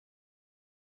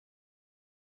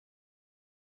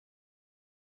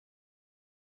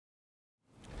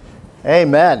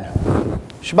Amen.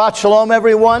 Shabbat Shalom,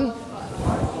 everyone.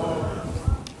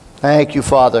 Thank you,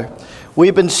 Father.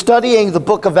 We've been studying the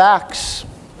book of Acts.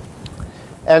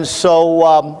 And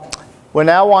so we're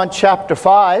now on chapter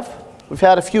 5. We've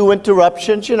had a few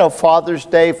interruptions, Father's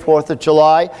Day, 4th of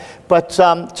July. But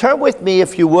turn with me,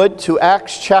 if you would, to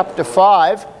Acts chapter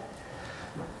 5.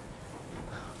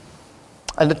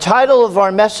 And the title of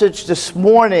our message this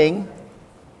morning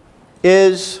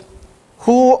is,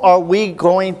 Who are we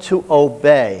going to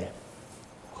obey?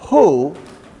 Who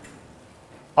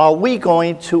are we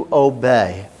going to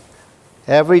obey?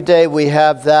 Every day we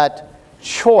have that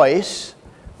choice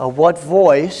of what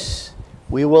voice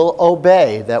we will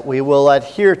obey, that we will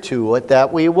adhere to,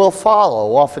 that we will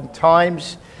follow.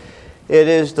 Oftentimes it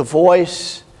is the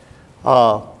voice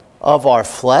of our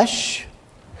flesh,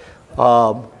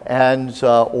 or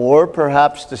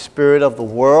perhaps the spirit of the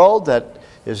world that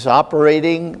is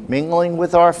operating, mingling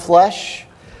with our flesh.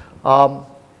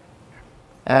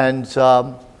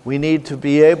 We need to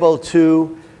be able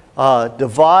to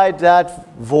divide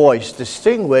that voice,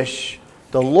 distinguish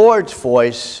the Lord's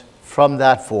voice from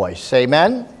that voice.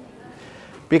 Amen?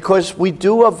 Because we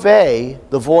do obey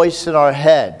the voice in our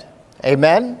head.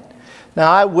 Amen?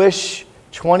 Now I wish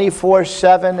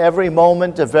 24/7, every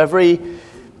moment of every,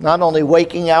 not only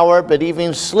waking hour, but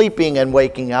even sleeping and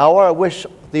waking hour, I wish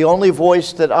the only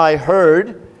voice that I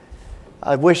heard,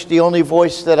 I wish the only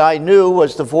voice that I knew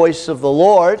was the voice of the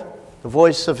Lord, the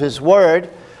voice of His Word.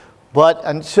 But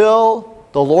until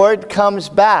the Lord comes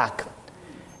back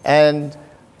and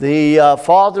the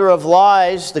father of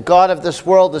lies, the god of this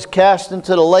world, is cast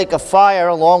into the lake of fire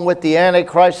along with the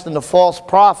Antichrist and the false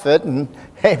prophet, and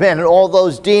amen, and all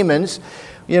those demons,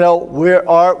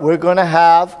 we're going to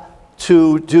have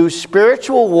to do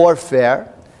spiritual warfare.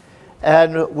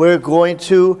 And we're going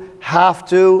to have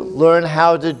to learn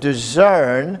how to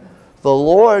discern the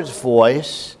Lord's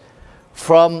voice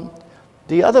from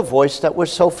the other voice that we're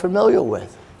so familiar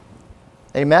with.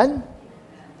 Amen?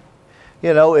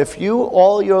 If you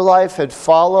all your life had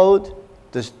followed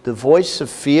the voice of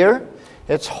fear,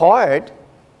 it's hard.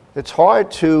 It's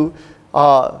hard to,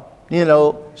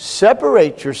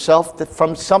 separate yourself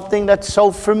from something that's so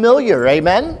familiar.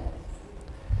 Amen?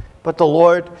 But the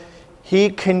Lord, He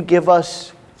can give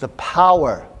us the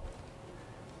power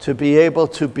to be able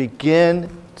to begin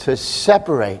to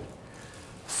separate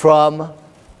from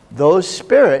those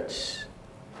spirits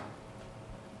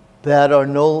that are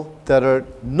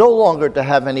no longer to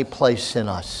have any place in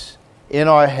us, in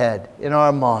our head, in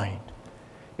our mind,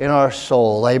 in our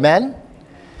soul. Amen?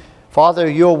 Father,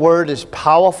 your word is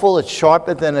powerful. It's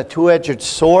sharper than a two-edged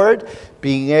sword,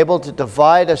 being able to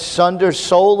divide asunder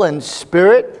soul and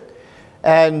spirit.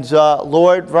 And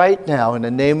Lord, right now, in the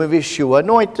name of Yeshua,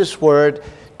 anoint this word.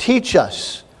 Teach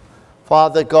us,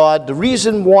 Father God, the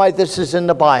reason why this is in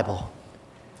the Bible.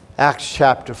 Acts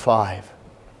chapter 5.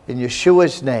 In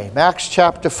Yeshua's name. Acts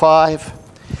chapter 5.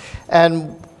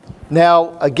 And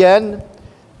now, again,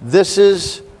 this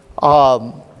is,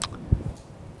 the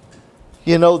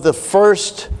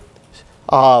first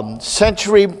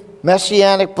century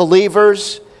Messianic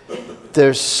believers.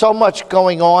 There's so much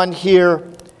going on here.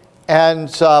 And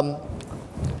the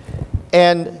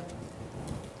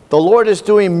Lord is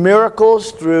doing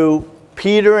miracles through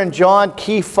Peter and John,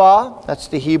 Kepha, that's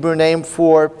the Hebrew name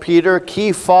for Peter,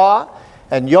 Kepha,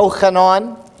 and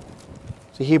Yochanan,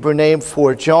 the Hebrew name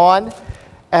for John.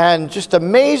 And just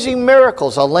amazing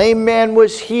miracles. A lame man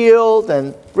was healed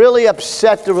and really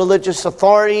upset the religious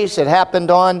authorities. It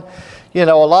happened on, a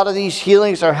lot of these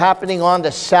healings are happening on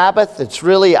the Sabbath. It's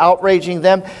really outraging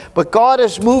them. But God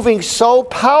is moving so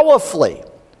powerfully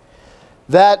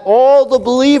that all the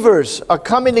believers are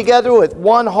coming together with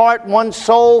one heart, one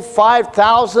soul.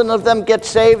 5,000 of them get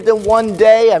saved in one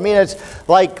day. I mean, it's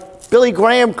like Billy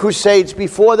Graham crusades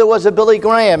before there was a Billy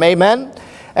Graham. Amen?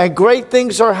 And great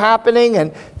things are happening.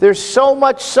 And there's so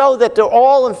much so that they're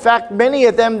all, in fact, many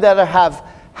of them that have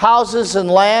houses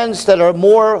and lands that are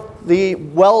more the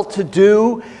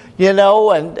well-to-do,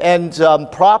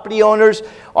 and property owners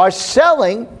are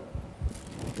selling,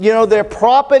 their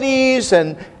properties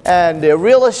and their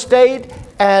real estate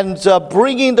and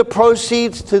bringing the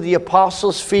proceeds to the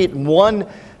apostles' feet. And one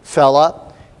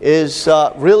fella is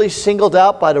really singled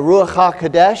out by the Ruach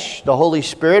HaKodesh, the Holy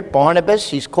Spirit, Barnabas.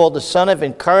 He's called the son of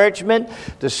encouragement,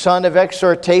 the son of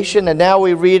exhortation. And now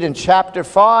we read in chapter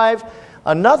 5,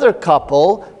 another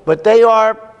couple, but they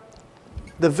are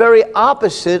the very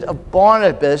opposite of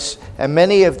Barnabas and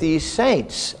many of these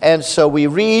saints. And so we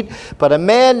read, but a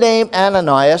man named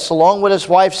Ananias, along with his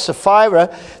wife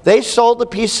Sapphira, they sold a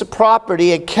piece of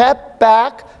property and kept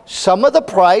back some of the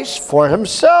price for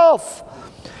himself.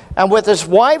 and with his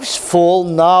wife's full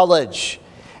knowledge.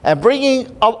 And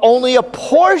bringing up only a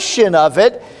portion of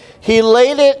it, he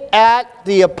laid it at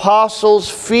the apostles'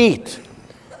 feet.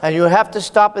 And you have to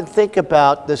stop and think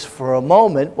about this for a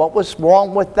moment. What was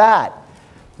wrong with that?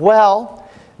 Well,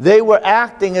 they were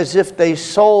acting as if they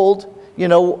sold,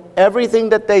 everything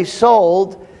that they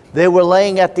sold, they were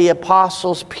laying at the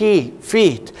apostles'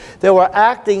 feet. They were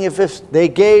acting as if they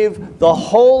gave the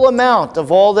whole amount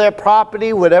of all their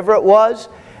property, whatever it was,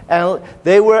 and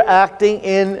they were acting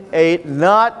in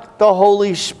not the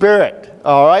Holy Spirit.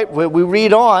 All right, we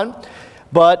read on.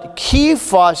 But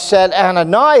Kepha said,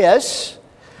 Ananias,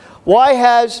 why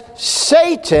has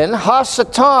Satan,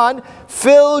 Hasatan,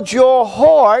 filled your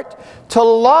heart to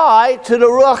lie to the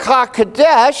Ruach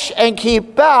HaKodesh and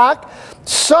keep back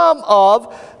some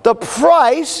of the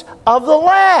price of the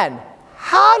land?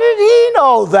 How did he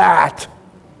know that?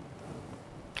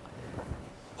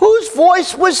 Whose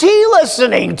voice was he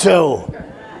listening to?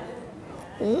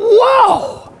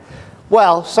 Whoa!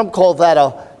 Well, some call that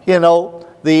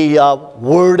the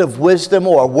word of wisdom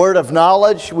or word of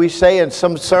knowledge, we say in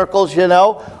some circles,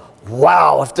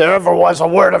 Wow, if there ever was a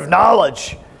word of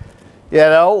knowledge,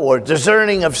 or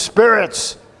discerning of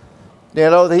spirits.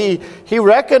 He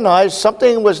recognized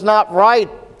something was not right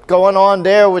going on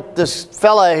there with this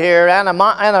fella here,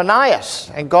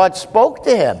 Ananias, and God spoke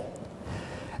to him.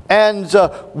 And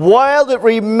while it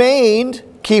remained,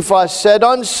 Kepha said,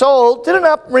 unsold, did it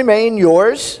not remain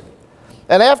yours?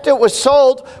 And after it was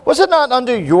sold, was it not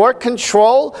under your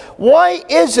control? Why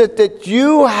is it that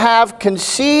you have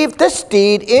conceived this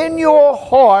deed in your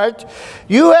heart?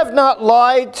 You have not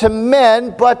lied to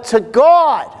men, but to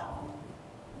God.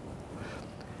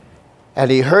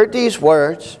 And he heard these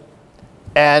words,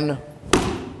 and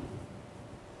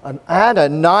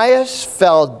Ananias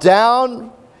fell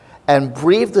down and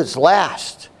breathed his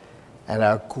last. And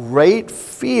a great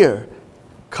fear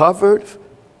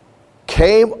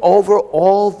came over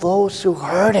all those who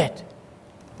heard it.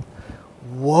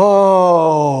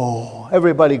 Whoa.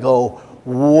 Everybody go,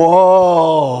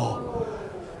 whoa.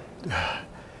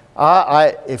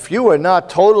 If you were not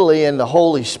totally in the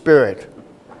Holy Spirit,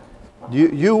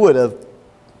 you would have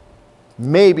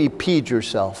maybe peed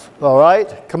yourself. All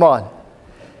right? Come on.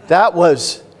 That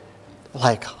was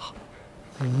like,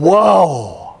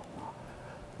 whoa.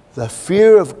 The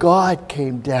fear of God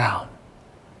came down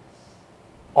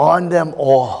on them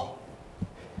all.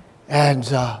 And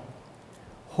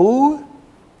who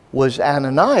was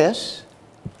Ananias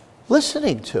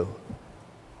listening to?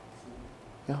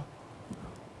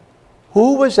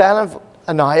 Who was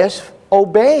Ananias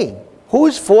obeying?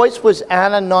 Whose voice was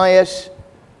Ananias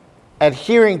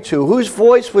adhering to? Whose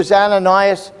voice was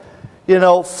Ananias,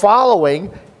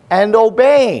 following and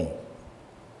obeying?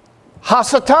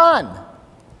 Hasatan.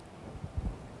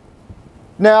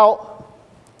 Now,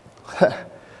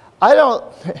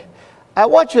 I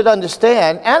want you to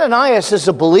understand, Ananias is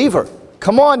a believer.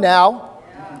 Come on now.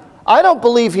 I don't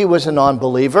believe he was a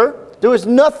non-believer. There was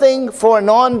nothing for a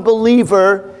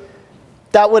non-believer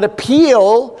that would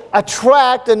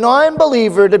attract a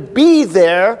non-believer to be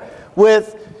there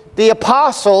with the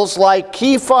apostles like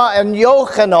Kepha and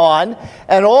Yochanan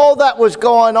and all that was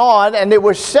going on, and they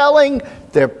were selling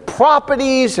their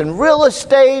properties and real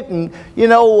estate, and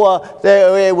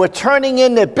they were turning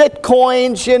in their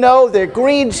bitcoins, their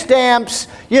green stamps,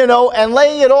 and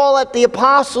laying it all at the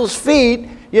apostles' feet.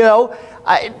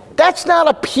 That's not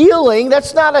appealing.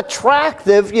 That's not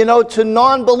attractive, to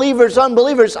non-believers,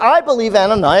 unbelievers. I believe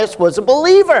Ananias was a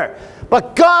believer,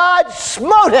 but God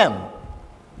smote him,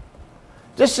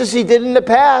 just as he did in the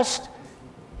past.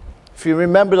 If you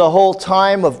remember the whole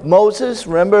time of Moses,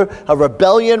 remember a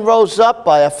rebellion rose up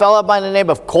by a fellow by the name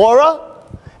of Korah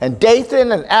and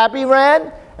Dathan and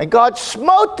Abiram, and God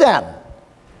smote them.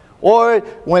 Or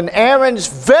when Aaron's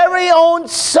very own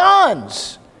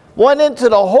sons went into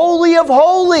the Holy of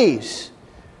Holies,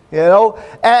 and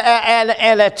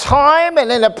a time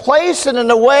and in a place and in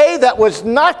a way that was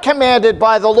not commanded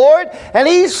by the Lord, and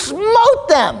he smote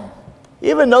them,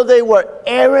 even though they were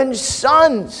Aaron's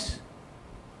sons.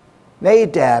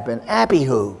 Nadab and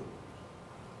Abihu.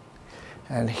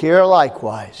 And here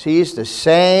likewise, he's the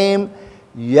same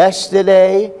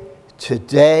yesterday,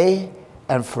 today,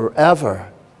 and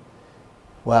forever.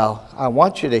 Well, I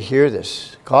want you to hear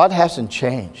this. God hasn't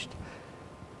changed.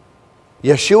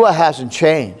 Yeshua hasn't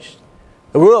changed.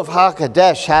 The Ruach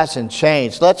HaKodesh hasn't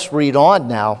changed. Let's read on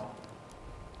now.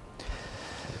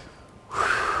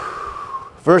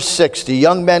 Verse 60,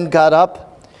 young men got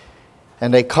up,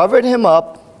 and they covered him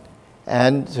up,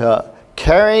 and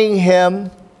carrying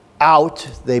him out,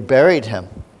 they buried him.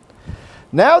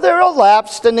 Now there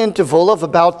elapsed an interval of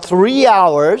about 3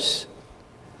 hours,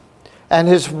 and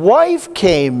his wife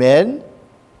came in,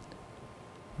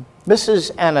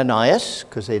 Mrs. Ananias,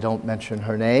 because they don't mention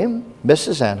her name,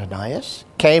 Mrs. Ananias,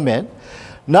 came in,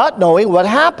 not knowing what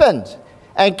happened.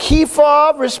 And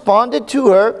Kepha responded to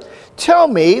her, "Tell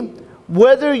me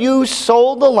whether you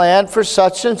sold the land for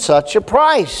such and such a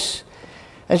price."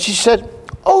 And she said,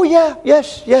 "Oh yeah,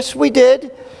 yes, we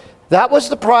did. That was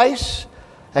the price."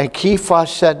 And Kepha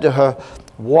said to her,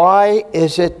 "Why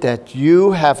is it that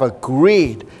you have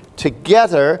agreed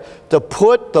together to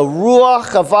put the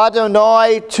Ruach of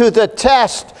Adonai to the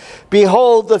test?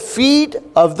 Behold, the feet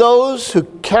of those who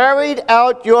carried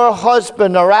out your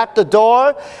husband are at the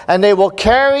door, and they will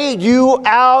carry you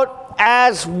out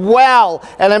as well."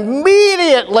 And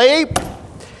immediately,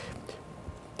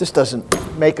 this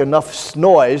doesn't make enough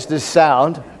noise, this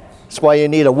sound. That's why you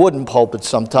need a wooden pulpit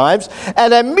sometimes.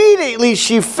 And immediately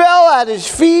she fell at his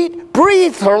feet,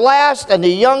 breathed her last, and the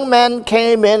young men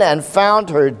came in and found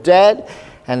her dead.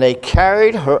 And they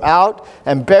carried her out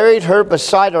and buried her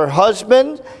beside her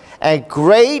husband. And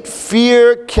great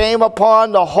fear came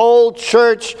upon the whole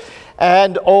church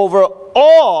and over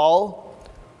all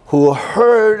who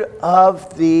heard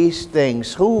of these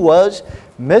things. Who was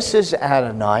Mrs.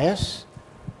 Ananias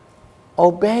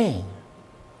obeying?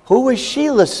 Who was she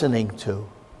listening to?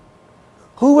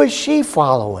 Who was she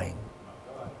following?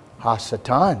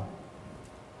 Hasatan.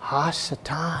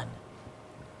 Hasatan.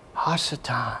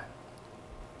 Hasatan.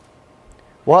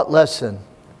 What lesson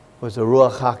was the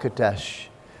Ruach HaKodesh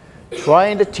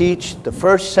trying to teach the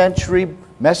first century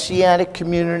Messianic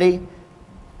community,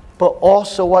 but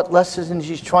also what lessons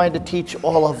he's trying to teach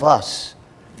all of us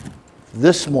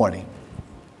this morning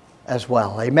as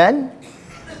well? Amen?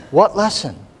 What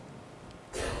lesson?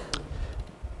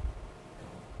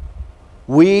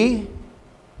 We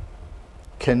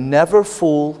can never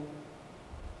fool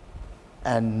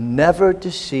and never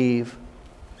deceive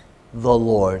the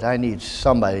Lord. I need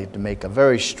somebody to make a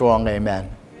very strong amen.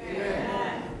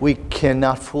 Amen. We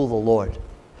cannot fool the Lord.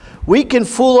 We can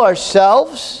fool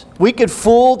ourselves. We can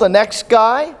fool the next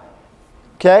guy.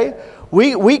 Okay?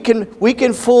 We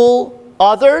can fool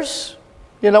others.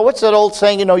 You know, what's that old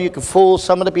saying? You know, you can fool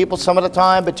some of the people some of the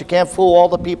time, but you can't fool all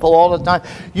the people all the time.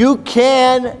 You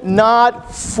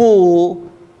cannot fool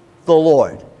the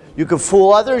Lord. You can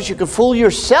fool others. You can fool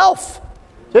yourself.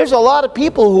 There's a lot of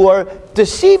people who are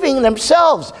deceiving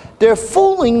themselves. They're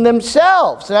fooling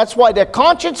themselves. And that's why their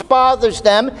conscience bothers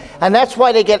them. And that's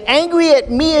why they get angry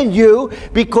at me and you,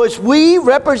 because we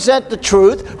represent the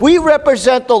truth. We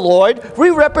represent the Lord. We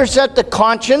represent the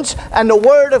conscience and the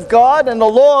Word of God and the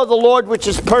law of the Lord, which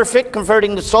is perfect,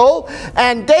 converting the soul.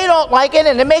 And they don't like it,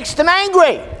 and it makes them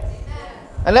angry.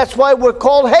 And that's why we're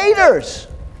called haters.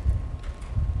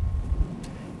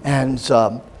 And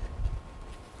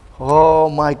oh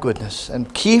my goodness.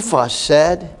 And Kepha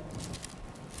said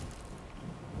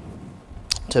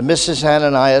to Mrs.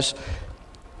 Ananias,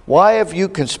 "Why have you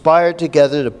conspired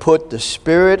together to put the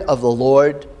Spirit of the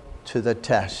Lord to the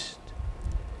test?"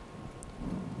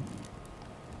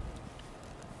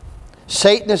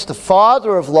 Satan is the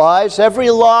father of lies.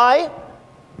 Every lie,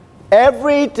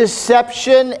 every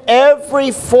deception,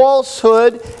 every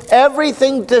falsehood,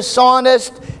 everything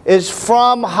dishonest is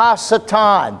from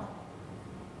Hasatan,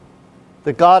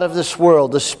 the god of this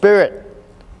world, the spirit,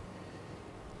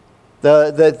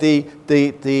 the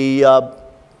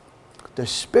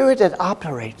spirit that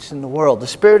operates in the world, the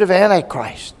spirit of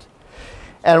Antichrist.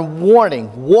 And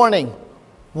warning, warning,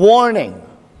 warning,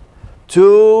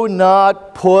 do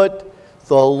not put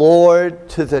the Lord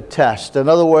to the test. In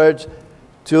other words,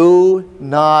 do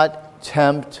not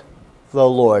tempt the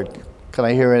Lord. Can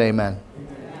I hear an amen?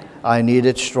 Amen. I need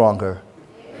it stronger.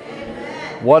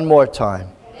 Amen. One more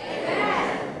time.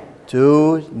 Amen.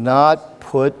 Do not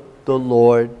put the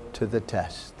Lord to the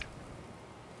test.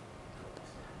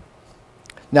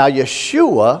 Now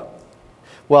Yeshua,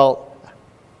 well,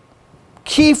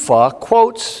 Kepha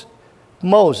quotes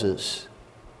Moses.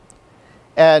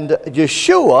 And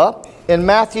Yeshua in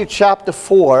Matthew chapter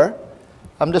 4,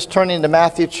 I'm just turning to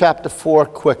Matthew chapter 4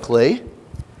 quickly.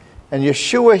 And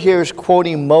Yeshua here is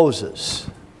quoting Moses.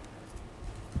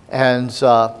 And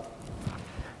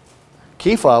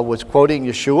Kepha was quoting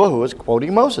Yeshua, who was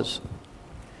quoting Moses.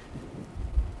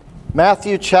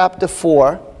 Matthew chapter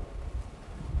 4,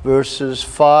 verses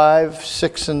 5,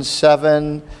 6, and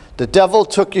 7. The devil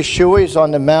took Yeshua, he's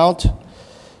on the mount.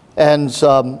 And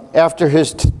after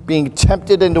his being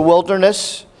tempted in the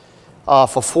wilderness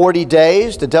for 40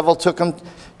 days, the devil took him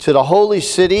to the holy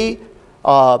city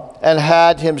and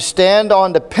had him stand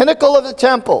on the pinnacle of the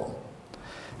temple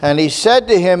And he said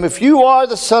to him, if you are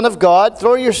the Son of God,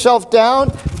 throw yourself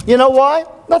down. You know why?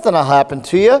 Nothing will happen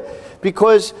to you.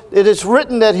 Because it is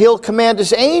written that he'll command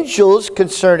his angels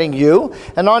concerning you,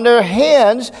 and on their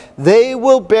hands they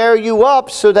will bear you up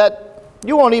so that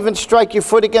you won't even strike your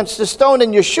foot against a stone.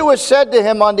 And Yeshua said to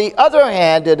him, on the other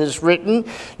hand, it is written,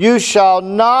 you shall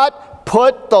not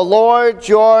put the Lord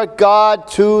your God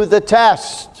to the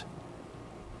test.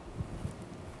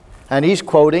 And he's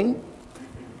quoting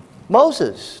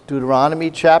Moses,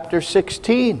 Deuteronomy chapter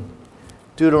 16.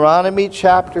 Deuteronomy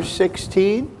chapter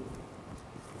 16.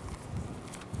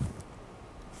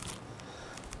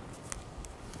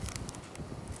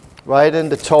 Right in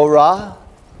the Torah.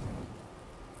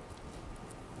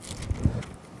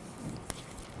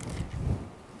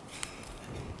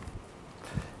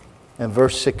 And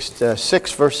verse chapter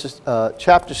 6,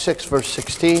 verse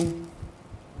 16.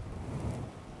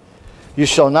 You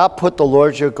shall not put the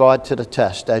Lord your God to the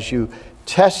test, as you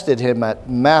tested him at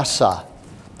Massah,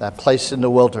 that place in the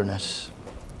wilderness.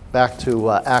 Back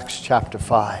to Acts chapter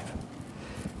 5.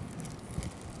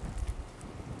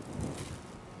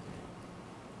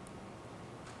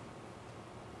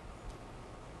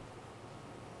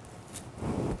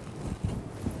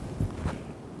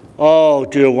 Oh,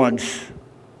 dear ones,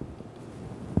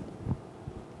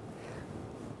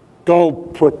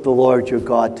 don't put the Lord your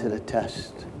God to the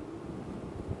test.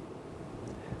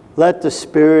 Let the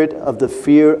spirit of the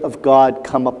fear of God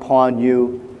come upon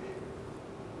you.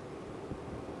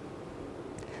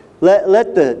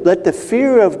 Let the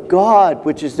fear of God,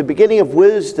 which is the beginning of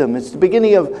wisdom, it's the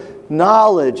beginning of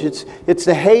knowledge, it's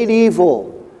to hate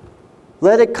evil.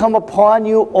 Let it come upon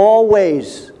you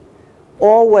always,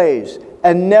 always.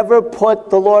 And never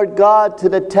put the Lord God to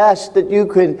the test, that you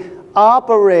can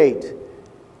operate,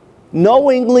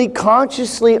 knowingly,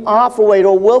 consciously operate,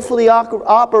 or willfully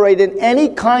operate in any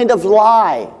kind of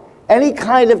lie, any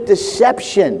kind of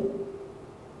deception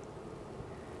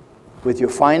with your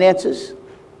finances,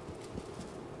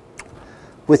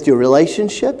 with your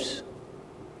relationships,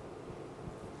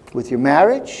 with your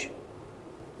marriage.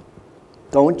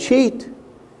 Don't cheat.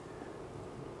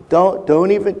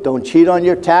 Don't cheat on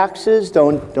your taxes.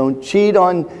 Don't cheat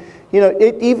on,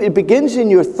 it begins in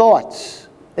your thoughts,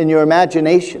 in your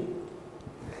imagination.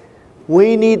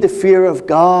 We need the fear of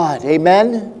God.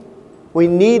 Amen? We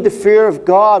need the fear of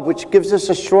God, which gives us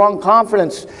a strong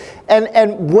confidence.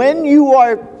 And when you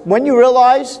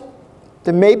realize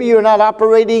that maybe you're not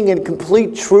operating in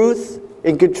complete truth,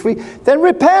 then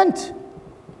repent.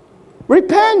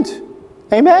 Repent.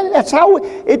 Amen? That's how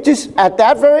it just, at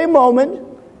that very moment,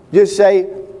 just say,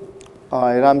 all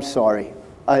right, I'm sorry.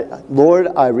 Lord,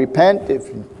 I repent. If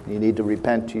you need to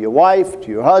repent to your wife, to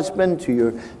your husband,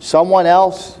 to someone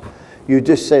else, you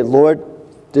just say, Lord,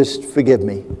 just forgive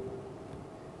me.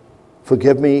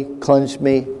 Forgive me, cleanse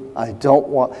me. I don't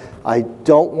want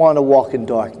to walk in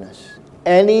darkness.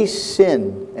 Any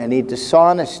sin, any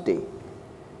dishonesty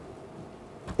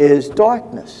is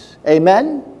darkness.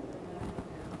 Amen?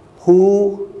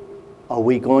 Who are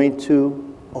we going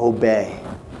to obey?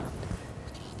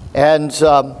 And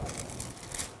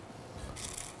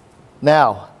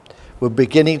now we're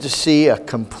beginning to see a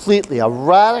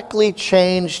radically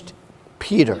changed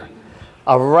Peter,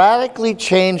 a radically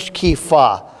changed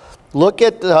Kepha. Look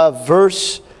at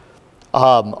verse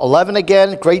 11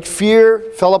 again. Great fear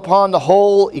fell upon the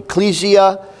whole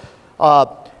ecclesia,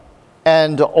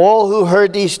 and all who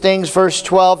heard these things. Verse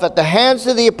 12, at the hands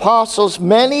of the apostles,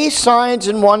 many signs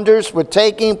and wonders were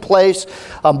taking place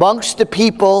amongst the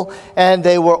people, and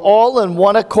they were all in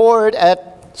one accord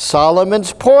at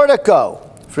Solomon's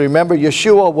portico. If you remember,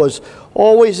 Yeshua was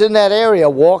always in that area,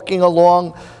 walking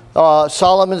along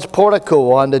Solomon's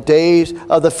portico on the days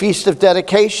of the Feast of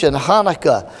Dedication,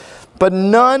 Hanukkah. But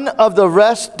none of the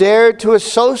rest dared to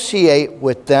associate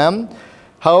with them.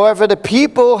 However, the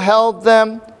people held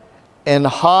them in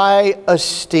high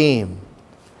esteem.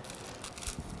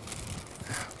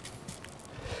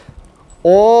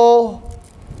 All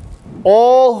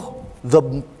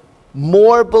the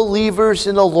more believers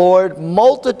in the Lord,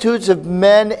 multitudes of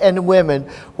men and women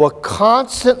were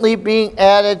constantly being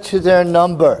added to their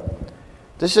number.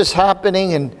 This is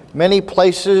happening in many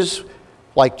places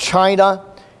like China,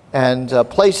 and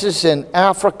places in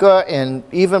Africa, and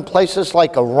even places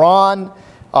like Iran,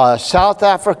 South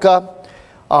Africa.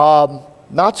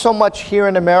 Not so much here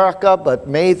in America, but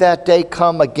may that day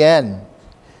come again,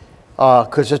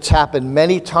 because it's happened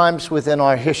many times within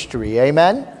our history.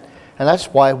 Amen? And that's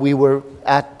why we were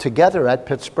together at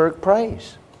Pittsburgh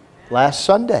Praise last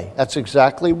Sunday. That's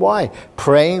exactly why.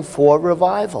 Praying for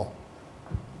revival.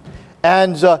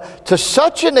 And to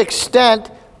such an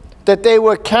extent that they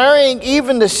were carrying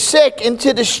even the sick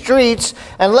into the streets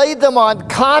and laid them on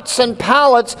cots and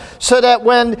pallets, so that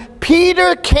when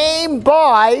Peter came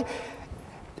by,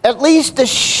 at least the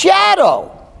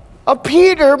shadow of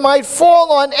Peter might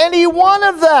fall on any one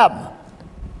of them.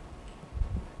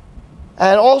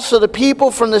 And also the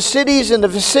people from the cities and the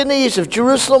vicinities of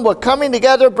Jerusalem were coming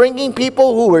together, bringing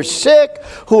people who were sick,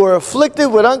 who were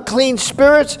afflicted with unclean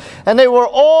spirits, and they were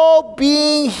all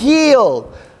being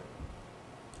healed.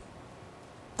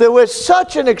 There was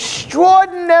such an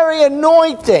extraordinary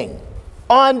anointing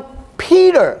on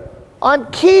Peter, on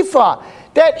Kepha,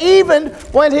 that even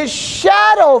when his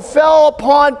shadow fell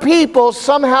upon people,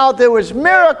 somehow there was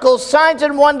miracles, signs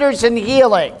and wonders, and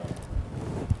healing.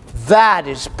 That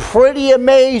is pretty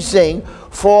amazing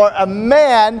for a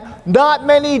man not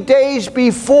many days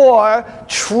before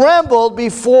trembled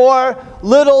before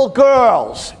little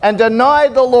girls and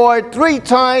denied the Lord 3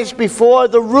 times before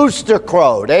the rooster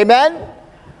crowed. Amen?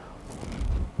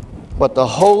 What the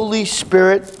Holy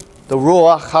Spirit, the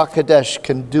Ruach HaKodesh,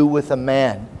 can do with a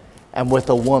man and with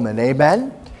a woman.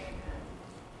 Amen?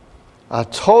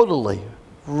 Totally,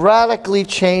 radically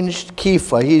changed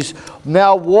Kepha. He's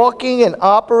now walking and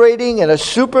operating in a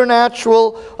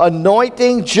supernatural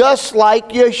anointing just like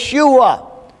Yeshua.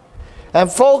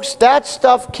 And folks, that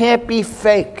stuff can't be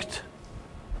faked.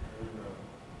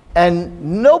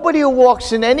 And nobody who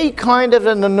walks in any kind of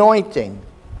an anointing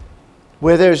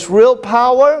where there's real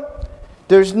power,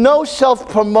 there's no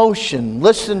self-promotion.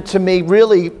 Listen to me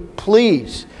really,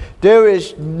 please. There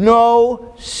is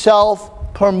no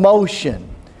self-promotion.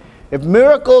 If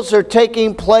miracles are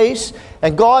taking place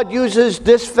and God uses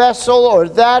this vessel or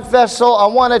that vessel, I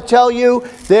want to tell you,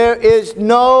 there is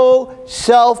no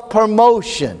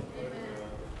self-promotion.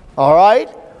 All right?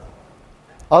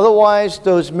 Otherwise,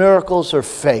 those miracles are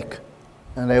fake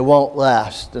and they won't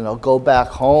last. And they'll go back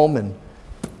home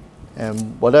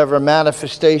and whatever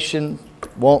manifestation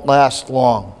won't last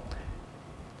long.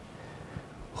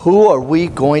 Who are we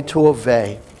going to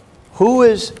obey? Who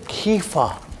is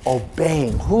Kepha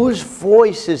obeying? Whose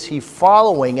voice is he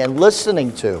following and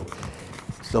listening to?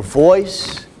 It's the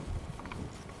voice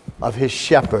of his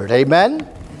shepherd. Amen?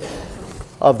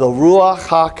 Of the Ruach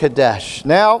HaKodesh.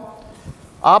 Now,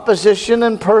 opposition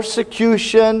and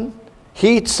persecution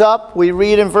heats up. We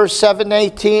read in verse 7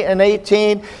 and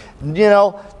 18, you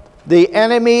know, the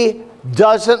enemy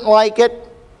doesn't like it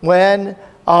when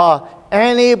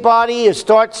anybody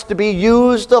starts to be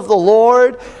used of the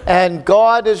Lord and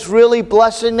God is really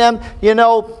blessing them. You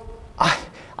know,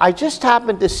 I just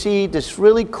happened to see this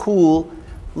really cool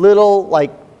little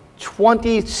like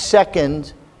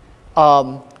 20-second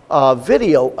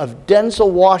video of Denzel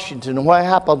Washington, who I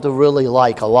happen to really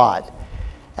like a lot.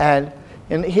 And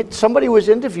somebody was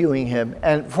interviewing him,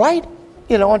 and right,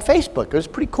 you know, on Facebook, it was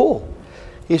pretty cool.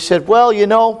 He said, well, you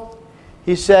know,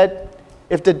 he said,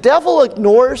 if the devil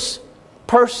ignores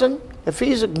person, if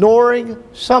he's ignoring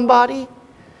somebody,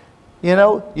 you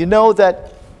know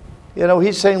that, you know,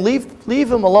 he's saying,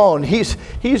 leave him alone.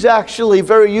 He's actually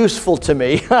very useful to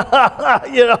me.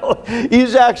 You know,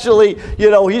 he's actually, you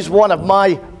know, he's one of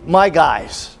my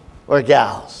guys or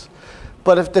gals.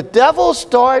 But if the devil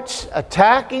starts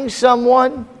attacking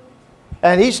someone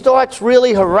and he starts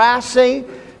really harassing,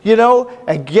 you know,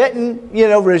 and getting, you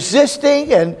know,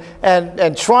 resisting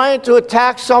and trying to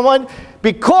attack someone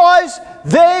because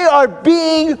they are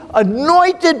being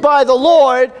anointed by the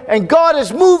Lord and God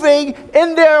is moving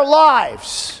in their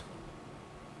lives.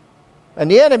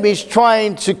 And the enemy's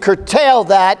trying to curtail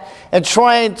that and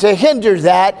trying to hinder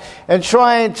that and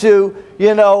trying to,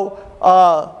 you know,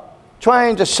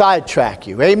 trying to sidetrack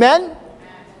you. Amen?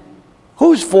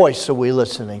 Whose voice are we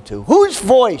listening to? Whose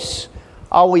voice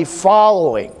are we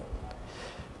following?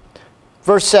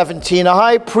 Verse 17, a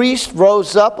high priest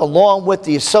rose up along with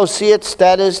the associates,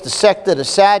 that is, the sect of the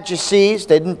Sadducees.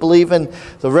 They didn't believe in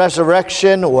the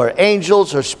resurrection or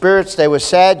angels or spirits. They were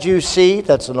Sadducee.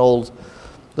 That's an old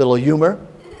little humor,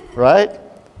 right?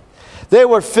 They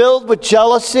were filled with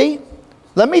jealousy.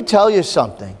 Let me tell you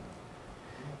something.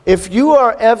 If you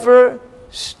are ever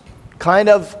kind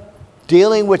of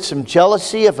dealing with some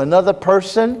jealousy of another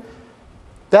person,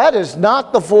 that is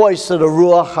not the voice of the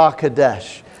Ruach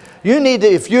HaKodesh. You need to,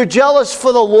 if you're jealous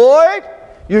for the Lord,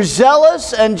 you're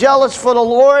zealous and jealous for the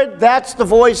Lord, that's the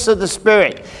voice of the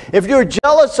Spirit. If you're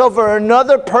jealous over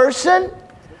another person,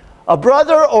 a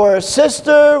brother or a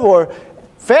sister or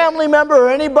family member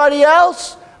or anybody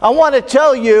else, I want to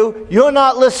tell you, you're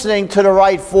not listening to the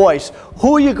right voice.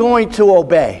 Who are you going to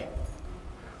obey?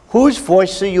 Whose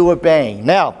voice are you obeying?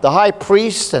 Now, the high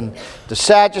priests and the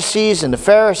Sadducees and the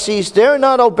Pharisees, they're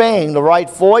not obeying the right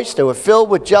voice. They were filled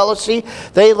with jealousy.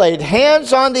 They laid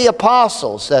hands on the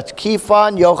apostles, that's Kepha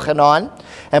and Yochanan,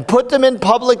 and put them in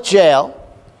public jail.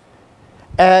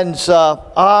 And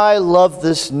I love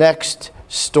this next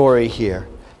story here,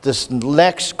 this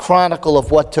next chronicle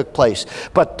of what took place.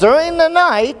 But during the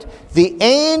night, the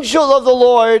angel of the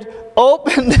Lord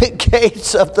opened the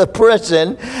gates of the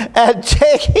prison, and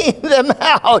taking them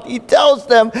out, he tells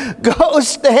them, go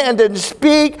stand and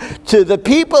speak to the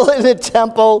people in the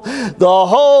temple the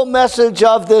whole message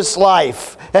of this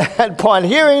life. And upon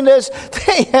hearing this,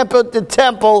 they entered the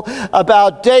temple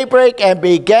about daybreak and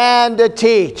began to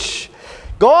teach.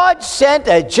 God sent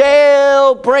a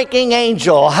jail-breaking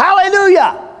angel.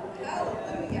 Hallelujah!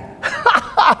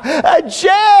 A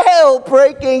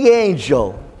jail-breaking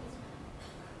angel.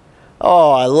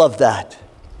 Oh, I love that.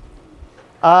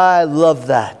 I love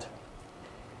that.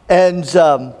 And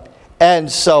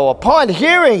so upon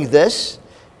hearing this,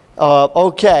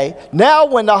 now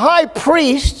when the high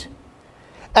priest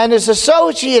and his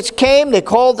associates came, they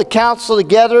called the council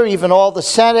together, even all the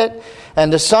Senate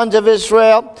and the sons of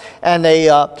Israel, and they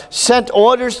sent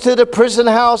orders to the prison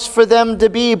house for them to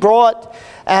be brought.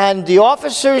 And the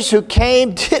officers who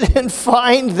came didn't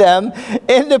find them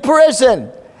in the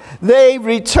prison. They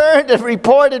returned and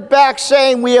reported back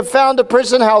saying, we have found the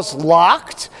prison house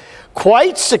locked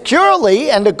quite securely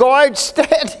and the guards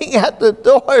standing at the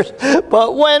doors.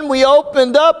 But when we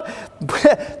opened up,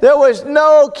 there was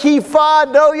no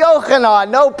Kepha, no Yochanan,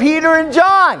 no Peter and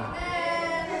John.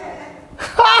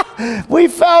 We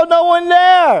found no one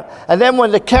there. And then when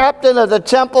the captain of the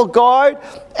temple guard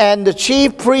and the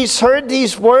chief priests heard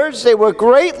these words, they were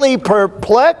greatly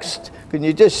perplexed. Can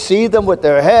you just see them with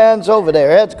their hands over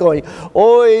their heads going,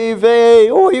 oy vey,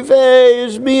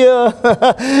 is mia.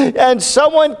 And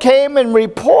someone came and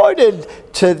reported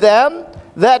to them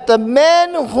that the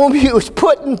men whom he was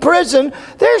put in prison,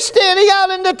 they're standing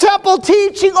out in the temple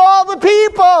teaching all the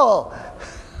people.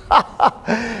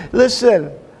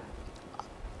 Listen,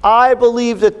 I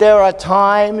believe that there are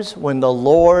times when the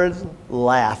Lord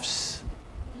laughs.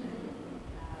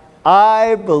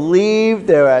 I believe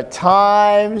there are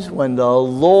times when the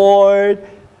Lord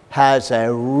has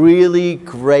a really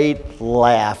great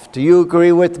laugh. Do you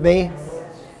agree with me?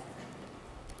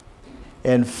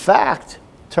 In fact,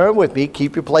 turn with me,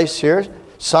 keep your place here.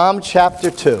 Psalm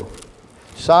chapter 2.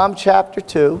 Psalm chapter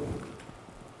 2.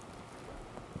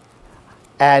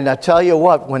 And I tell you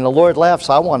what, when the Lord laughs,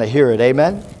 I want to hear it.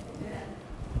 Amen?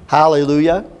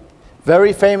 Hallelujah.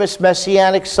 Very famous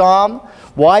messianic psalm.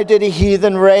 Why did a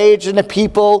heathen rage and the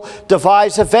people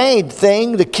devise a vain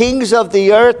thing? The kings of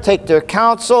the earth take their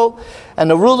counsel, and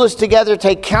the rulers together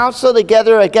take counsel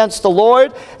together against the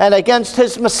Lord and against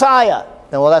his Messiah.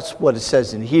 Now, well, that's what it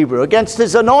says in Hebrew. Against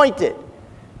his anointed,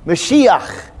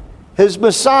 Mashiach, his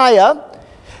Messiah.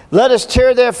 Let us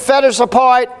tear their fetters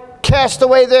apart, cast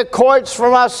away their cords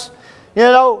from us. You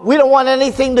know, we don't want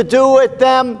anything to do with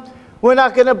them. We're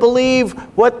not going to believe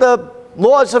what the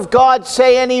laws of God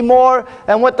say anymore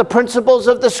and what the principles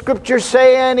of the Scripture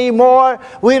say anymore.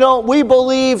 We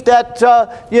believe that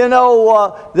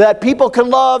that people can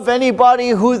love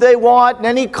anybody who they want, and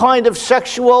any kind of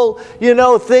sexual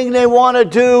thing they want to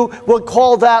do, we'll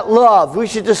call that love. We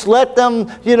should just let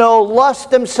them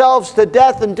lust themselves to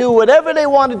death and do whatever they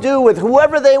want to do with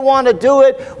whoever they want to do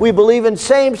it. We believe in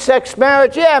same-sex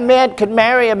marriage. Yeah, a man can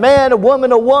marry a man, a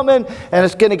woman, and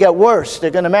it's going to get worse. They're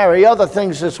going to marry other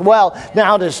things as well.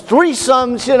 Now there's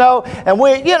threesomes, and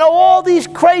we, all these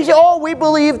crazy. Oh, we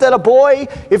believe that a boy,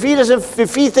 if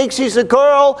he thinks he's a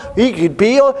girl, he could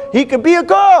be a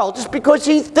girl just because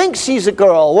he thinks he's a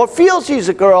girl or feels he's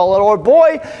a girl, or a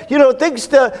boy,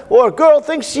 or a girl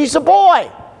thinks she's a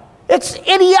boy. It's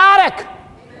idiotic.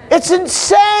 It's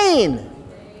insane.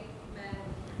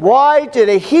 Why did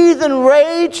a heathen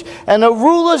rage and the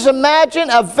rulers imagine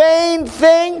a vain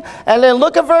thing? And then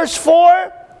look at verse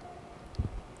 4.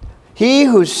 He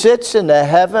who sits in the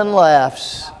heaven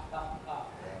laughs.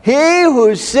 He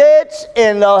who sits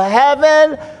in the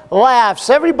heaven laughs.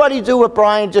 Everybody do what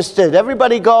Brian just did.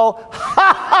 Everybody go,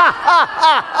 ha ha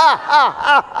ha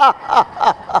ha ha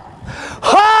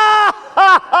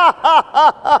ha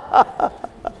ha ha.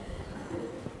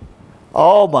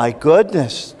 Oh my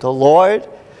goodness, the Lord,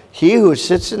 he who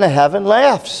sits in the heaven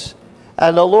laughs,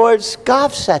 and the Lord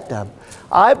scoffs at them.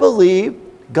 I believe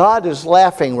God is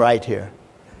laughing right here.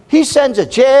 He sends a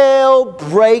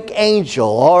jailbreak angel,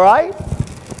 all right?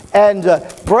 And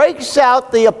breaks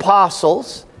out the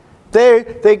apostles.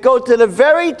 They go to the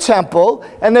very temple,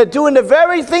 and they're doing the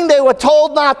very thing they were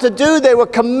told not to do. They were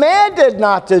commanded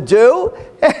not to do.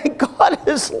 And God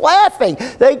is laughing.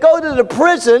 They go to the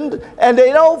prison and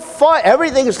they don't find,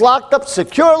 everything is locked up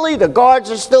securely. The guards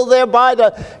are still there by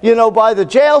the, by the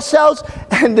jail cells,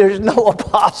 and there's no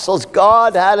apostles.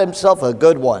 God had himself a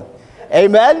good one.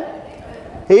 Amen?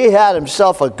 He had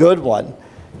himself a good one.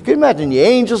 You can imagine the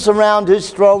angels around his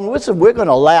throne. Listen, we're going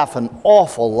to laugh an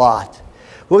awful lot.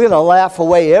 We're going to laugh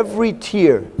away every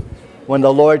tear when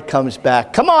the Lord comes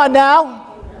back. Come on now.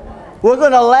 We're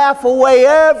going to laugh away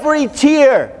every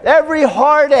tear, every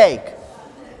heartache,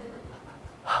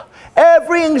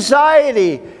 every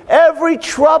anxiety, every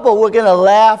trouble. We're going to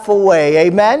laugh away.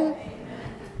 Amen?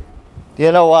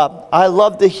 You know, I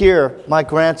love to hear my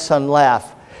grandson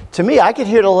laugh. To me, I could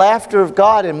hear the laughter of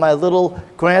God in my little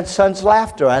grandson's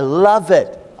laughter. I love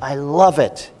it. I love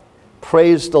it.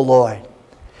 Praise the Lord.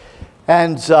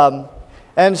 And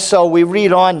so we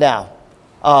read on now.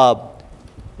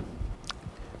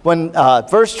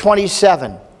 Verse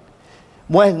 27,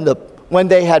 when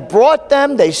they had brought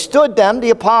them, they stood them, the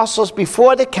apostles,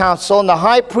 before the council, and the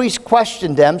high priest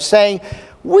questioned them, saying,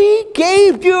 we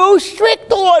gave you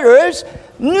strict orders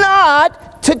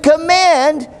not to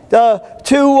command,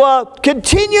 to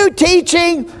continue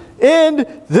teaching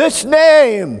in this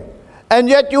name. And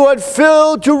yet you had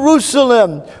filled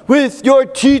Jerusalem with your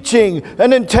teaching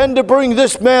and intend to bring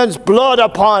this man's blood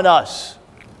upon us.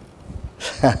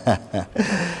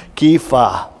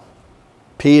 Kepha,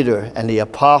 Peter, and the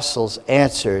apostles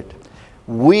answered,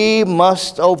 we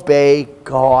must obey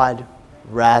God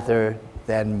rather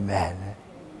than men.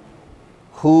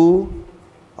 Who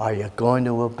are you going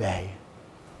to obey?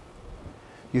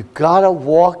 You got to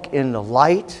walk in the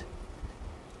light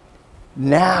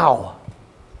now.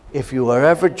 If you are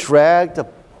ever dragged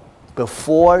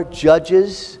before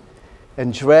judges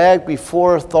and dragged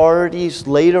before authorities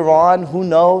later on, who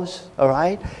knows, all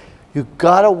right? You've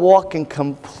got to walk in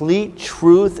complete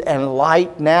truth and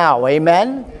light now,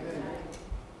 amen?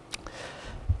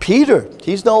 Peter,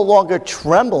 he's no longer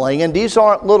trembling, and these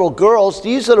aren't little girls.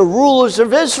 These are the rulers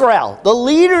of Israel, the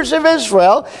leaders of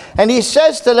Israel, and he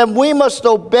says to them, we must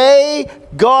obey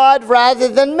God rather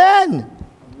than men.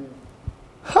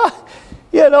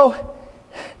 You know,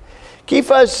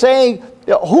 Kepha is saying,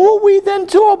 who are we then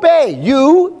to obey?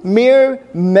 You, mere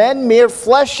men, mere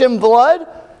flesh and blood,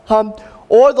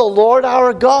 or the Lord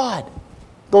our God?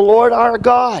 The Lord our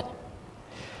God.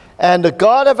 And the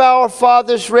God of our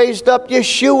fathers raised up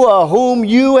Yeshua, whom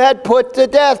you had put to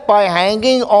death by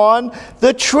hanging on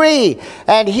the tree.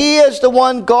 And he is the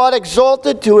one God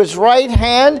exalted to his right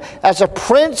hand as a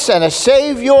prince and a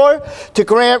savior, to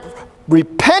grant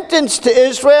repentance to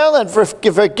Israel and for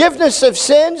forgiveness of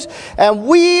sins. And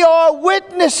we are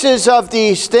witnesses of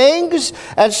these things.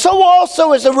 And so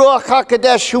also is the Ruach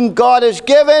HaKodesh, whom God has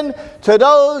given to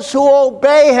those who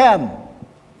obey him.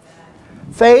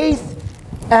 Faith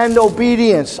and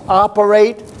obedience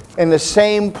operate in the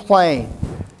same plane.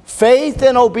 Faith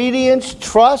and obedience,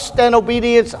 trust and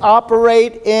obedience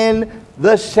operate in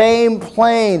the same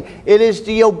plane. It is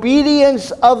the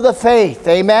obedience of the faith.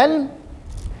 Amen?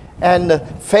 And the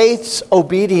faith's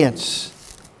obedience.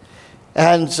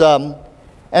 And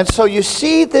so you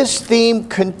see this theme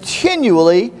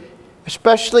continually,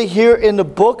 especially here in the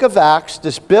book of Acts,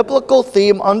 this biblical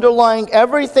theme underlying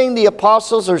everything the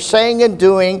apostles are saying and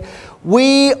doing.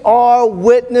 We are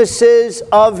witnesses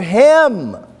of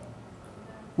him.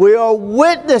 We are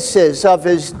witnesses of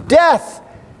his death,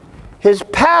 his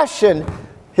passion,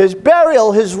 his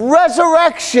burial, his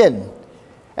resurrection.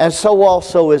 And so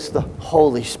also is the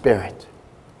Holy Spirit.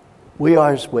 We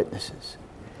are his witnesses.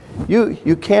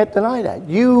 You can't deny that.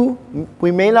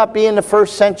 We may not be in the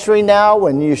first century now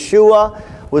when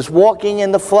Yeshua was walking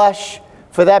in the flesh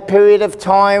for that period of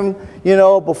time,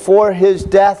 before his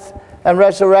death and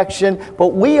resurrection, but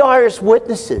we are his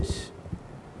witnesses.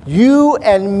 You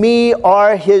and me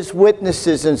are his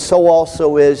witnesses, and so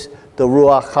also is the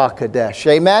Ruach HaKodesh.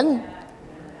 Amen?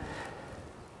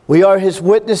 We are his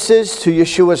witnesses to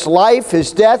Yeshua's life,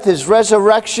 his death, his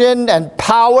resurrection and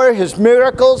power, his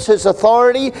miracles, his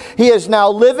authority. He is now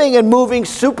living and moving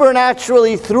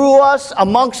supernaturally through us,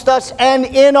 amongst us, and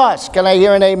in us. Can I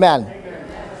hear an amen? Amen.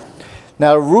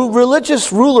 Now,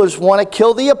 religious rulers want to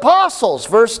kill the apostles.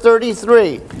 Verse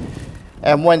 33.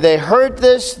 And when they heard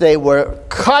this, they were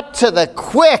cut to the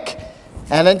quick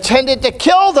and intended to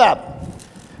kill them.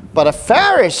 But a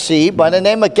Pharisee by the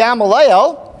name of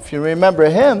Gamaliel, if you remember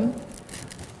him,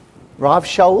 Rav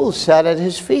Shaul sat at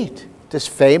his feet. This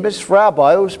famous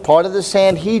rabbi who was part of the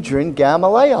Sanhedrin,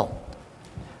 Gamaliel.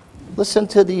 Listen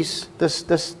to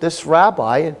this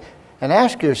rabbi and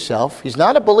ask yourself, he's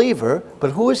not a believer,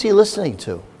 but who is he listening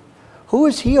to? Who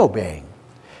is he obeying?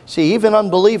 See, even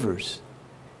unbelievers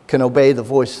can obey the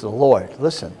voice of the Lord.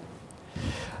 Listen.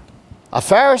 A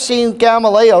Pharisee,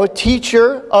 Gamaliel,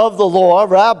 teacher of the law,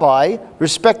 rabbi,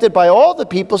 respected by all the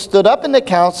people, stood up in the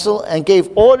council and gave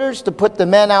orders to put the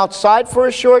men outside for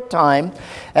a short time.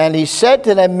 And he said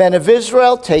to them, "Men of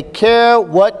Israel, take care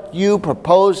what you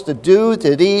propose to do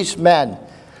to these men."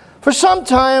 For some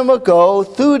time ago,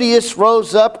 Theudas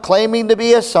rose up claiming to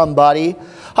be a somebody.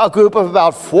 A group of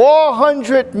about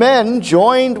 400 men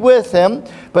joined with him,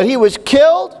 but he was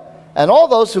killed, and all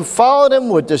those who followed him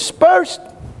were dispersed.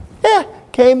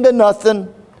 Came to nothing.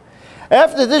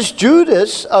 After this,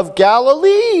 Judas of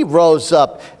Galilee rose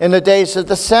up in the days of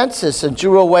the census and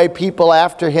drew away people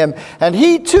after him, and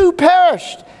he too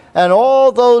perished, and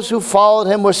all those who followed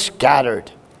him were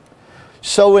scattered.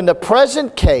 So in the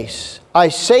present case, I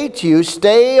say to you,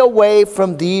 stay away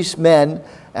from these men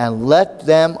and let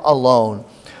them alone.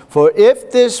 For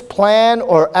if this plan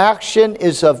or action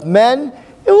is of men,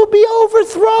 it will be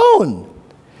overthrown.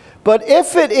 But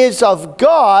if it is of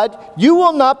God, you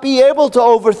will not be able to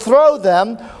overthrow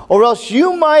them, or else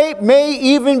you may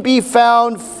even be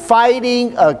found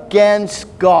fighting against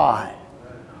God.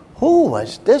 Who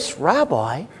was this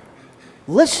rabbi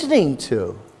listening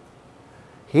to?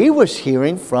 He was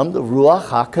hearing from the Ruach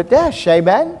HaKodesh.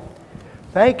 Amen?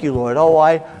 Thank you, Lord. Oh,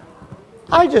 I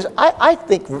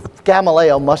think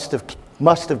Gamaliel must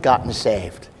have gotten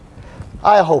saved.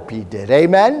 I hope he did.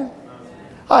 Amen?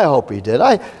 I hope he did.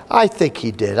 I think he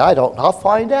did. I don't. I'll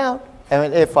find out.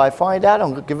 And if I find out, I'm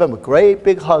going to give him a great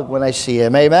big hug when I see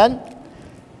him. Amen?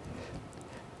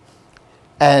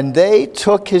 And they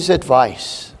took his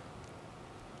advice.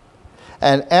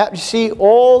 And you see,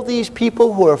 all these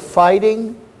people who are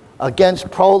fighting against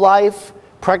pro-life,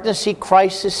 pregnancy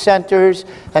crisis centers,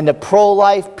 and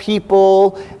the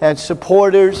people and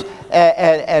supporters,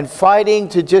 and fighting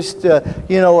to just,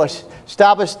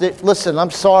 establish that, listen,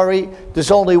 I'm sorry,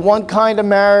 there's only one kind of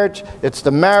marriage. It's the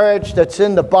marriage that's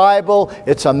in the Bible.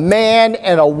 It's a man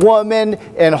and a woman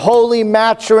in holy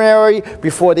matrimony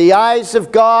before the eyes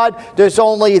of God. There's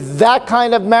only that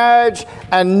kind of marriage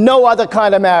and no other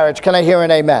kind of marriage. Can I hear an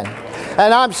amen?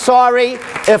 And I'm sorry,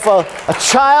 if a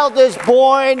child is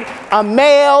born a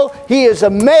male, he is a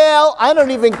male. I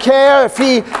don't even care if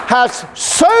he has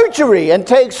surgery and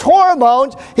takes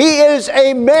hormones. He is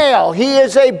a male. He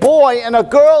is a boy, and a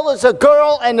girl is a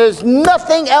girl, and there's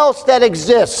nothing else that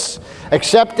exists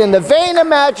except in the vain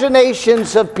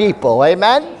imaginations of people.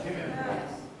 Amen?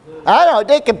 I don't know,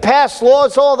 they can pass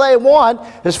laws all they want.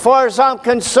 As far as I'm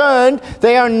concerned,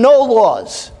 they are no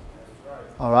laws.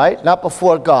 All right? Not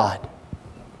before God.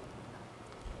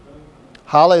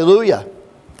 Hallelujah.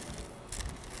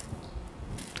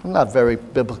 I'm not very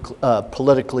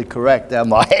politically correct,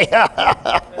 am I?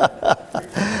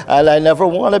 And I never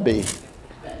want to be.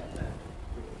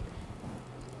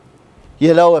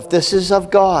 You know, if this is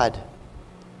of God,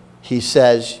 he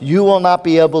says, you will not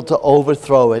be able to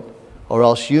overthrow it, or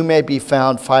else you may be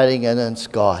found fighting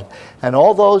against God. And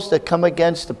all those that come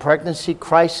against the pregnancy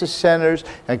crisis centers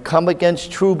and come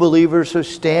against true believers who are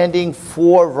standing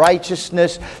for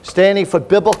righteousness, standing for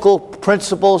biblical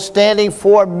principles, standing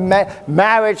for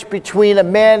marriage between a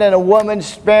man and a woman,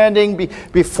 standing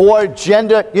before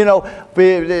gender,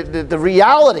 the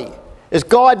reality is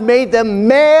God made them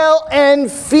male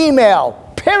and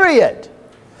female, period.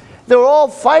 They're all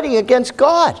fighting against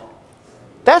God.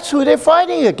 That's who they're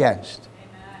fighting against.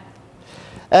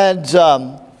 And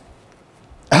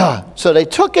so they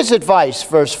took his advice,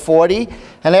 verse 40,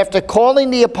 and after calling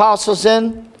the apostles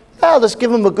in, let's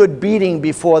give them a good beating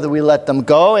before we let them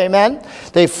go, amen?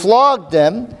 They flogged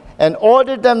them and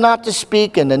ordered them not to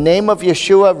speak. In the name of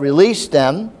Yeshua, released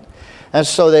them. And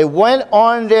so they went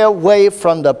on their way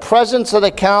from the presence of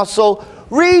the council,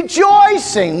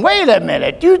 rejoicing. Wait a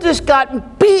minute, you just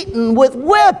got beaten with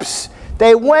whips.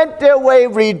 They went their way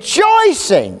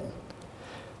rejoicing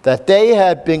that they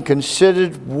had been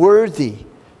considered worthy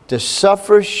to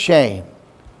suffer shame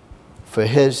for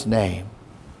his name.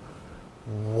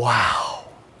 Wow.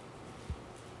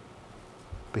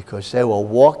 Because they were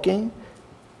walking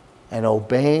and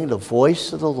obeying the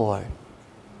voice of the Lord.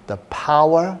 The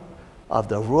power of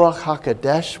the Ruach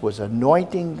HaKodesh was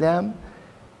anointing them,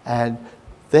 and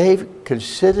they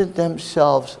considered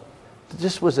themselves,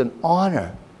 this was an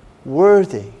honor,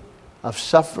 worthy of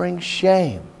suffering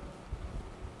shame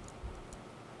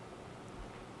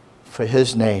for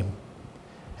his name.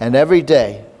 And every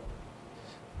day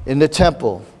in the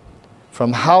temple,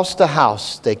 from house to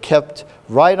house, they kept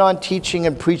right on teaching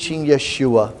and preaching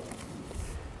Yeshua.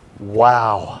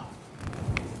 Wow.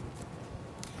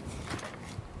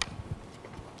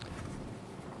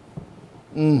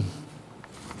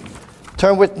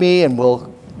 Turn with me and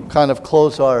we'll kind of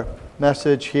close our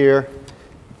message here.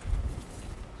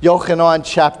 Yochanan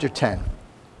chapter 10.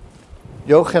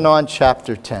 Yochanan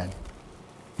chapter 10.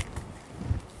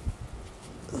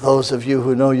 Those of you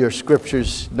who know your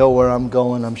scriptures know where I'm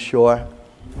going, I'm sure.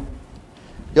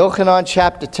 Yochanan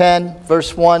chapter 10,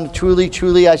 verse 1. Truly,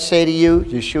 truly, I say to you,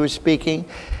 Yeshua speaking,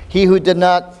 he who did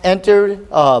not enter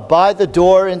by the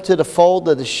door into the fold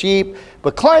of the sheep,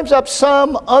 but climbs up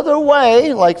some other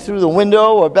way, like through the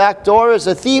window or back door, is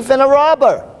a thief and a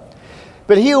robber.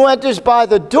 But he who enters by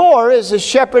the door is the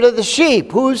shepherd of the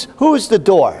sheep. Who's the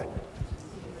door?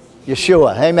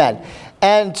 Yeshua. Amen.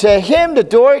 And to him the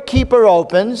doorkeeper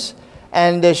opens,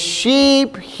 and the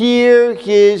sheep hear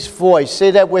his voice.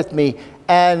 Say that with me.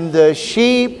 And the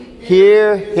sheep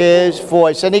hear his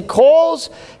voice. And he calls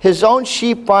his own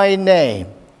sheep by name.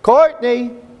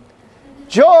 Courtney,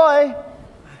 Joy,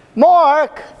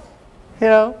 Mark,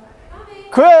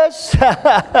 Chris,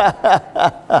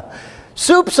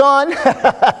 Soup's on,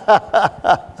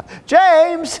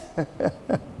 James.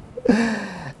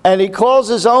 And he calls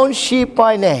his own sheep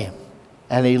by name,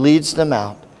 and he leads them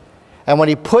out. And when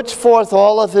he puts forth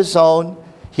all of his own,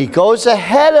 he goes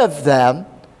ahead of them,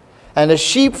 and the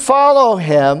sheep follow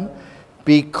him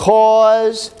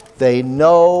because they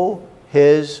know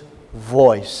his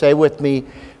voice. Say with me,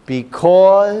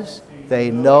 because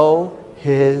they know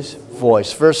his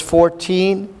voice. Verse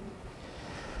 14,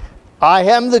 I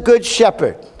am the good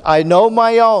shepherd. I know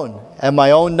my own, and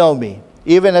my own know me.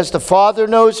 Even as the Father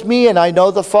knows me, and I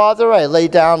know the Father, I lay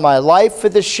down my life for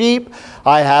the sheep.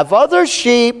 I have other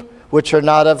sheep, which are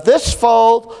not of this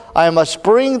fold. I must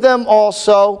bring them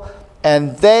also,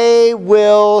 and they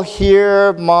will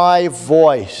hear my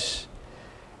voice,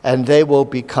 and they will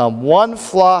become one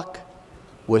flock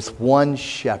with one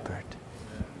shepherd.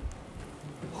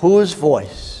 Whose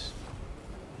voice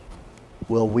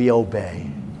will we obey?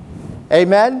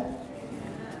 Amen?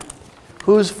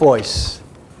 Whose voice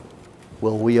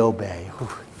will we obey?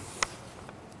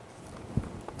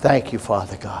 Thank you,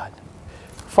 Father God.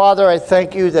 Father, I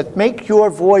thank you that make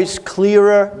your voice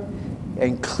clearer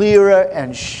and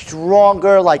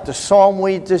stronger, like the psalm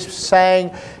we just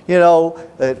sang.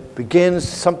 It begins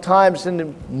sometimes in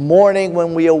the morning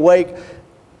when we awake,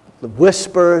 the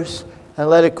whispers, and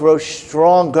let it grow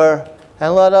stronger.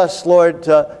 And let us, Lord,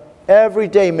 every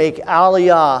day make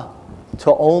aliyah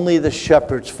to only the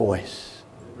shepherd's voice.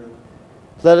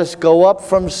 Let us go up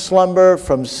from slumber,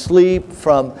 from sleep,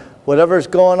 from whatever's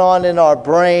going on in our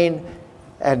brain,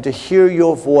 and to hear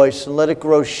your voice, and let it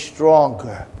grow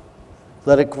stronger.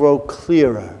 Let it grow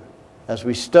clearer as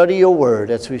we study your word,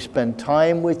 as we spend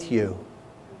time with you.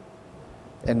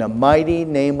 In the mighty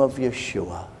name of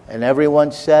Yeshua. And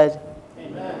everyone said,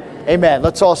 amen. Amen.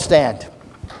 Let's all stand.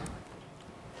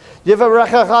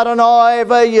 Yivarecha Adonai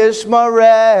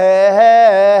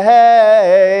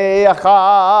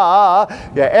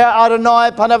v'yismarecha. Ye'er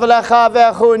Adonai panav elecha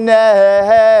v'chunecha.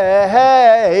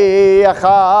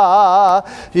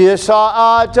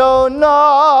 Yisa Adonai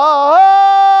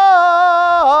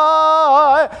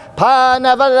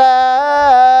panav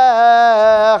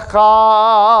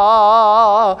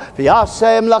elecha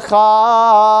v'yasem lecha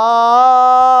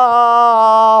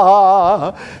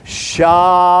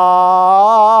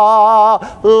Shalom.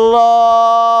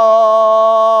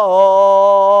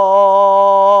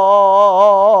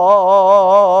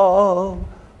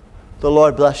 The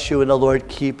Lord bless you and the Lord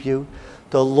keep you.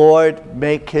 The Lord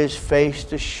make his face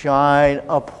to shine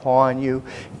upon you.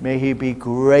 May he be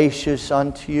gracious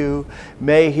unto you.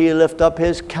 May he lift up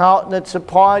his countenance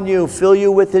upon you, fill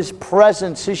you with his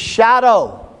presence, his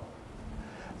shadow.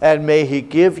 And may he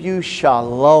give you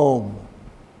shalom,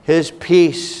 his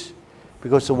peace,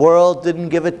 because the world didn't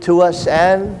give it to us,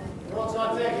 and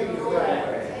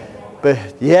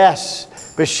yes,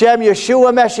 B'Shem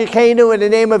Yeshua Meshikenu, in the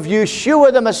name of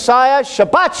Yeshua the Messiah.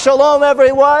 Shabbat Shalom,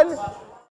 everyone.